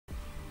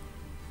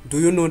Do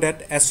you know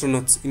that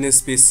astronauts in a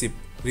spaceship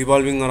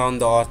revolving around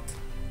the Earth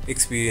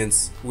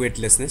experience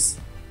weightlessness?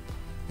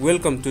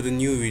 Welcome to the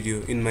new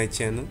video in my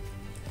channel.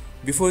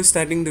 Before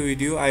starting the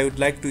video, I would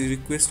like to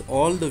request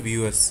all the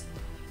viewers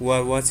who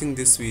are watching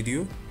this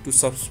video to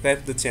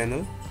subscribe the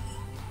channel.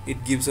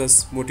 It gives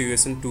us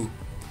motivation to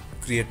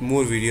create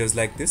more videos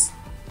like this.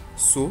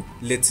 So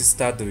let's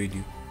start the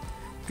video.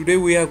 Today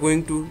we are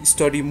going to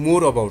study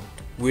more about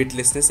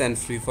weightlessness and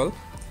free fall.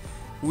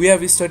 We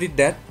have studied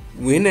that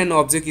when an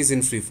object is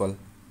in free fall,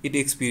 it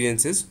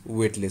experiences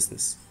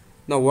weightlessness.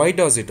 Now why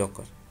does it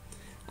occur?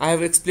 I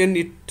have explained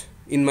it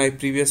in my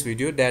previous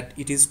video that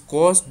it is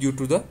caused due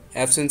to the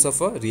absence of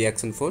a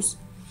reaction force.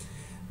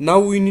 Now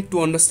we need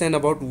to understand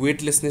about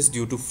weightlessness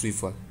due to free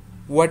fall.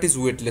 What is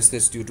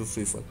weightlessness due to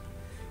free fall?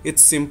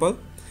 It's simple.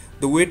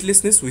 The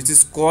weightlessness which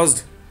is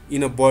caused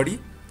in a body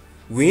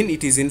when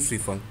it is in free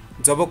fall.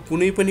 जब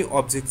कुनै पनि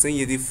object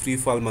चाहिँ यदि free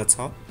fall मा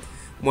छ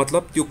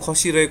मतलब त्यो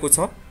खसिरहेको छ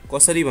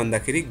कसरी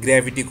भन्दाखेरि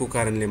ग्रेभिटीको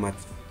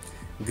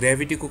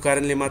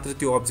कारणले मात्र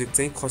त्यो object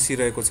चाहिँ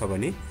खसिरहेको छ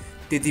भने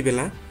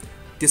त्यतिबेला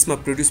त्यसमा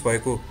प्रोड्युस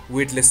भएको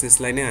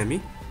weightlessnessलाई नै हामी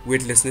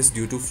weightlessness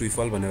due to free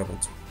fall भनेर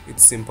भन्छौं.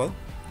 It's simple.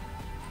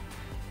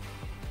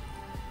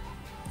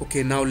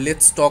 Okay, now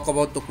let's talk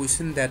about the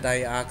question that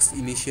I asked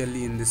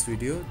initially in this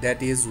video,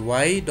 that is,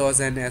 why does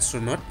an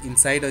astronaut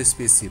inside a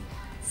spaceship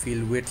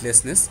feel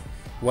weightlessness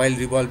while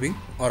revolving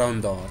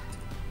around the earth?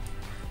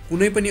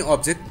 कुनै पनि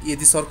object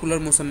यदि circular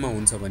मोसनमा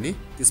हुन्छ भने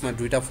त्यसमा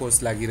दुईटा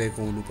force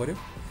लागिरहेको हुनु पर्यो.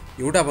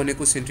 एउटा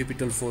भनेको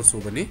सेन्ट्रिपिटल फोर्स हो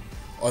भने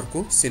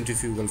अर्को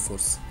सेन्ट्रिफ्युगल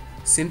फोर्स.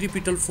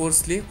 सेन्ट्रिपिटल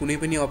फोर्सले कुनै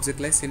पनि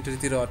objectलाई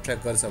सेन्टरतिर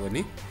अट्र्याक्ट गर्छ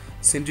भने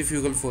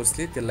सेन्ट्रिफ्युगल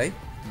फोर्सले त्यसलाई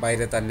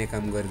बाहिर तान्ने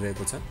काम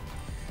गरिरहेको छ.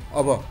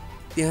 अब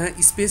त्यहाँ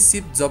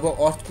स्पेसशिप जब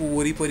अर्थको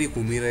वरिपरि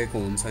घुमिरहेको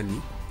हुन्छ नि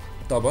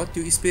तब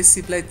त्यो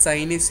स्पेसशिपलाई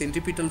चाहिने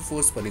सेन्ट्रिपिटल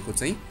फोर्स भनेको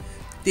चाहिँ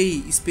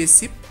त्यही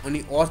स्पेसशिप अनि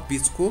अर्थ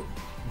बीचको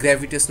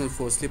ग्रेभिटेशनल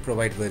फोर्सले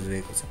प्रोवाइड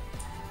गरिरहेको छ.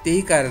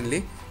 त्यही कारणले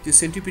त्यो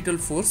सेन्ट्रिपिटल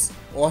फोर्स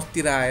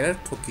अर्थतिर आएर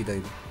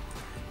ठोक्किदैन.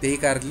 त्यही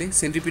कारणले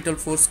सेन्ट्रिपिटल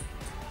फोर्स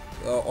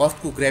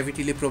अर्थको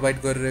ग्रेभिटीले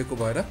प्रोवाइड गरिरहेको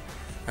भएर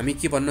हामी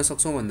के भन्न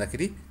सक्छौं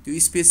भन्दाखेरि त्यो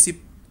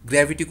स्पेसशिप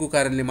ग्रेभिटीको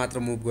कारणले मात्र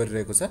मुभ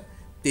गरिरहेको छ.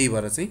 त्यही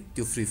भएर चाहिँ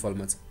त्यो फ्री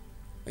फलमा छ.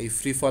 यो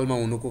फ्री फलमा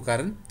हुनुको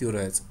कारण त्यो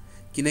रहेछ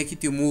किनकि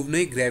त्यो मुभ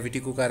नै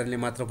ग्रेभिटीको कारणले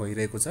मात्र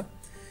भइरहेको छ.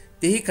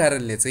 त्यही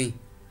कारणले चाहिँ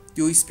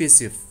त्यो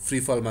स्पेसशिप फ्री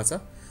फलमा छ.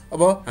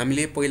 अब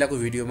हामीले पहिलाको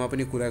भिडियोमा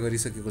पनि कुरा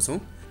गरिसकेको छौं,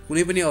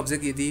 कुनै पनि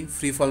अब्जेक्ट यदि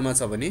फ्री फलमा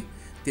छ भने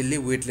त्यसले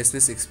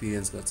वेटलेसनेस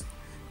एक्सपिरियन्स गर्छ.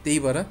 त्यही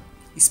भएर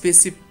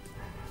स्पेसशिप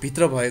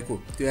भित्र भएको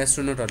त्यो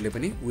एस्ट्रोनटहरुले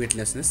पनि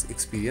वेटलेसनेस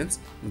एक्सपिरियन्स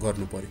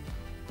गर्नु पर्यो.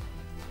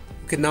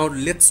 Okay, now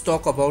let's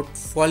talk about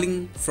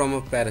falling from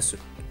a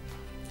parachute.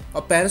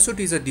 A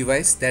parachute is a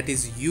device that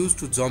is used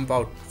to jump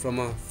out from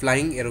a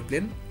flying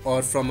aeroplane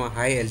or from a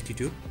high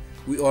altitude.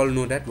 We all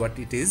know that what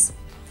it is.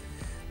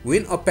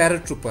 When a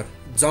paratrooper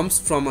jumps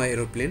from an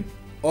aeroplane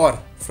or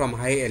from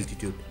high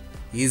altitude,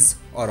 his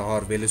or her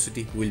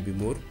velocity will be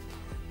more.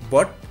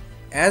 But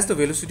as the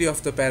velocity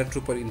of the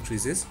paratrooper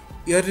increases,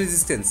 air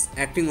resistance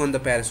acting on the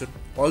parachute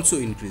also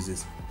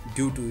increases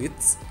due to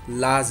its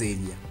large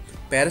area.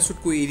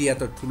 Parachute को area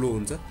त ठुलो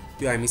हुन्छ,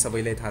 त्यो हामी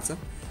सबैलाई थाहा छ.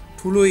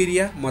 ठुलो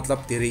एरिया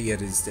मतलब धेरै air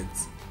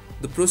resistance.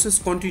 The process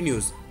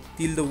continues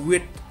till the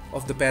weight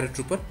of the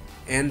paratrooper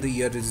and the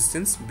air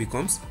resistance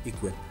becomes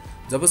equal.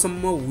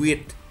 जबसम्म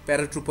weight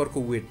paratrooper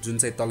को weight जुन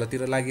चाहिँ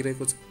तलतिर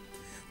लागिरहेको छ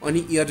अनि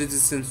एयर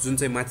रेजिस्टेन्स जुन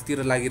चाहिँ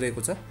माथितिर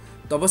लागिरहेको छ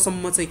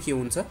तबसम्म चाहिँ के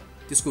हुन्छ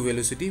त्यसको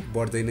भेलोसिटी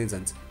बढ्दै नै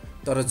जान्छ.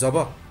 तर जब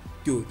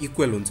त्यो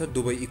इक्वल हुन्छ,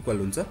 दुवै इक्वल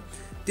हुन्छ,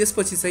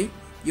 त्यसपछि चाहिँ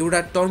एउटा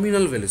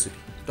टर्मिनल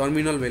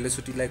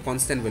भेलोसिटीलाई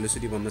कन्स्ट्यान्ट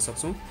भेलोसिटी भन्न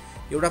सक्छौं.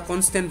 एउटा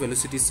कन्स्ट्यान्ट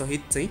भेलोसिटी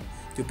सहित चाहिँ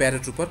त्यो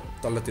प्याराट्रुपर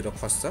तलतिर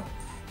खस्छ.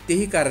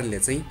 त्यही कारणले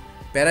चाहिँ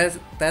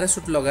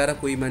प्याराशुट लगाएर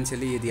कोही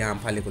मान्छेले यदि हाम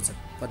फालेको छ,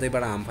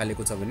 कतैबाट हाम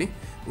फालेको छ भने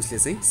उसले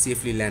चाहिँ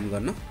सेफली ल्यान्ड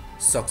गर्न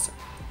सक्छ.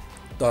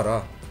 तर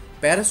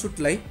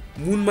प्याराशुटलाई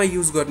मुनमा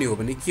युज गर्ने हो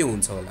भने के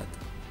हुन्छ होला त?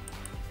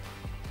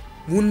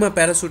 मुनमा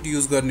प्याराशुट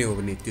युज गर्ने हो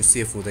भने त्यो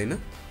सेफ हुँदैन.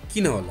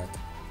 किन होला त?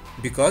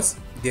 Because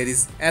there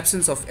is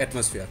absence of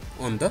atmosphere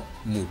on the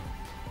moon.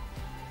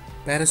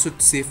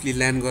 Parachute safely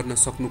land गर्न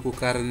सक्नुको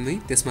कारण नै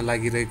त्यसमा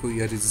लागिरहेको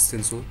एयर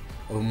रेजिस्टेन्स हो.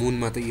 अब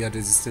मुनमा त एयर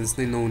रेजिस्टेन्स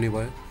नै नहुने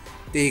भयो.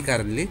 त्यही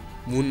कारणले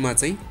मुनमा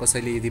चाहिँ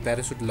कसैले यदि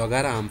प्याराशुट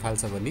लगाएर हाम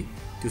फाल्छ भने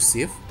त्यो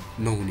सेफ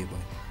नहुने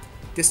भयो.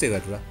 त्यस्तै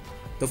गरेर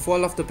द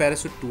फल of the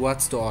parachute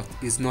towards the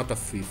earth is not a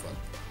free फल.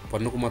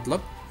 भन्नुको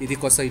मतलब यदि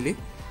कसैले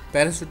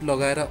प्याराशुट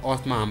लगाएर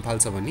अर्थमा हाम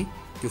फाल्छ भने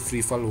त्यो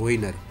फ्री फल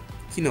होइन रे.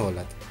 किन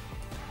होला त?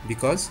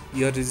 Because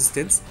air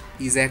resistance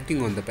is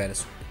acting on the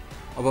parachute.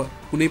 अब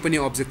कुनै पनि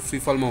अब्जेक्ट फ्री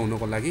फलमा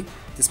हुनको लागि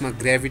त्यसमा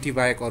ग्रेभिटी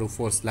बाहेक अरु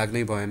फोर्स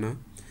लाग्नै भएन.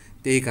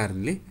 त्यही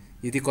कारणले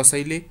यदि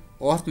कसैले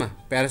अर्थमा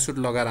प्याराशुट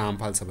लगाएर हाम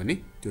फाल्छ भने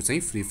त्यो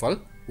चाहिँ फ्री फल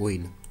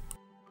होइन.